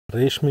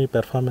Reshmi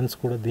performance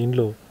కూడా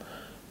దీనిలో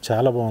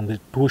చాలా బాగుంది.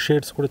 2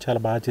 షేడ్స్ కూడా చాలా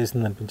బాగా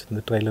చేసింది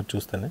అనిపించింది ట్రైలర్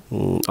చూస్తేనే.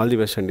 ఆల్ ది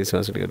బెస్ట్ అండి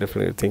శ్రీనివాస్ రెడ్డి గారు.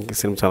 డెఫినెట్లీ థింక్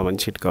సినిమా చాలా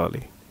మంచి హిట్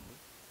కావాలి.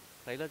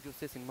 ట్రైలర్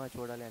చూస్తే సినిమా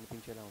చూడాలి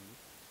అనిపించేలా ఉంది.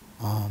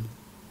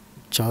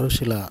 చారు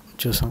శీల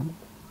చూసాం,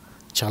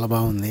 చాలా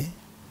బాగుంది.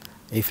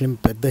 ఈ ఫిల్మ్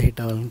పెద్ద హిట్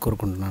అవ్వాలని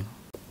కోరుకుంటున్నాను.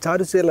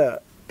 చారు శీల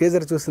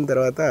టీజర్ చూసిన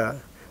తర్వాత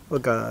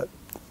ఒక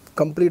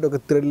కంప్లీట్ ఒక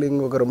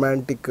థ్రిల్లింగ్, ఒక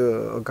రొమాంటిక్,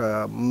 ఒక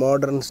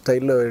మోడర్న్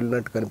స్టైల్లో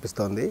వెళ్ళినట్టు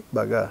కనిపిస్తోంది.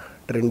 బాగా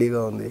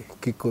ట్రెండీగా ఉంది,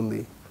 కిక్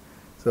ఉంది.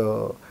 సో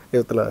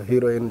యువతల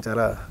హీరోయిన్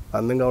చాలా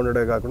అందంగా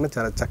ఉండడమే కాకుండా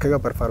చాలా చక్కగా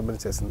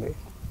పెర్ఫార్మెన్స్ చేసింది.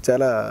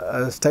 చాలా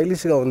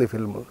స్టైలిష్గా ఉంది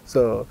ఫిల్మ్.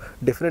 సో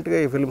డెఫినెట్గా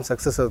ఈ ఫిల్మ్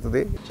సక్సెస్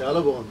అవుతుంది. చాలా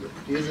బాగుంది.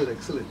 Teaser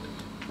excellent.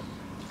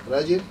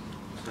 రాజీవ్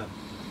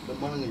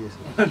బ్రహ్మాండంగా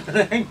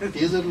చేశారు.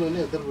 టీజర్లోనే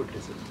ఎద్దరు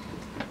కొట్టేశారు.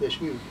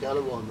 రష్మి చాలా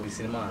బాగుంది. ఈ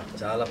సినిమా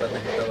చాలా పెద్ద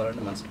హిట్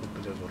అవ్వాలని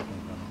మనస్ఫూర్తిగా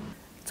కోరుకుంటున్నాను.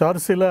 చారు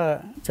శీల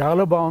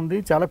చాలా బాగుంది,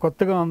 చాలా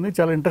కొత్తగా ఉంది,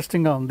 చాలా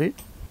ఇంట్రెస్టింగ్గా ఉంది.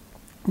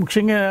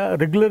 ముఖ్యంగా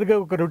రెగ్యులర్గా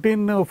ఒక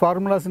రొటీన్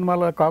ఫార్ములా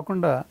సినిమాలా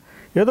కాకుండా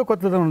ఏదో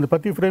కొత్తదనం ఉంది.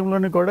 ప్రతి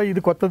ఫ్రేమ్లోని కూడా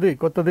ఇది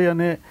కొత్తది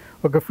అనే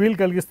ఒక ఫీల్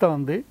కలిగిస్తూ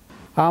ఉంది.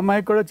 ఆ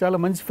అమ్మాయికి కూడా చాలా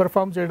మంచి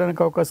పెర్ఫామ్ చేయడానికి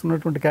అవకాశం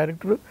ఉన్నటువంటి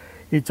క్యారెక్టర్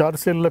ఈ చారు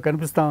శీలలో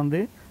కనిపిస్తూ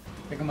ఉంది.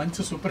 ఇక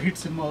మంచి సూపర్ హిట్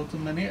సినిమా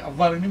అవుతుందని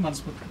అవ్వాలని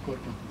మనస్ఫూర్తిగా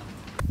కోరుకుంటున్నాను.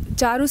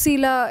 చారు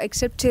శీల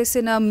ఎక్సెప్ట్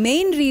చేసిన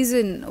main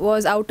reason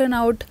was out and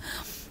out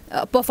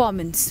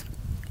performance.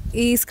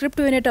 ఈ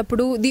స్క్రిప్ట్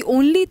వినేటప్పుడు ది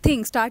ఓన్లీ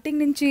థింగ్ స్టార్టింగ్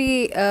నుంచి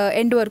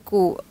ఎండ్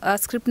వరకు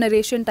స్క్రిప్ట్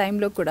నరేషన్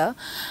టైంలో కూడా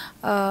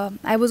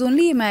I was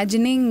only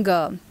imagining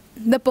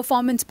the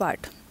performance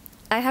part.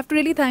 I have to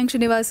really thank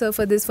Srinivasa sir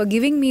for this, for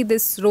giving me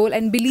this role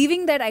and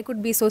believing that I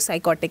could be so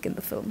psychotic in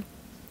the film.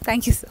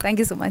 Thank you, sir. Thank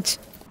you so much.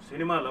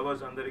 Cinema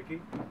lovers andariki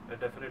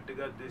definitely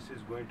this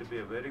is going to be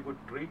a very good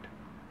treat,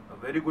 a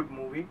very good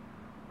movie,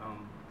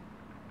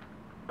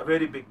 a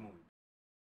very big movie.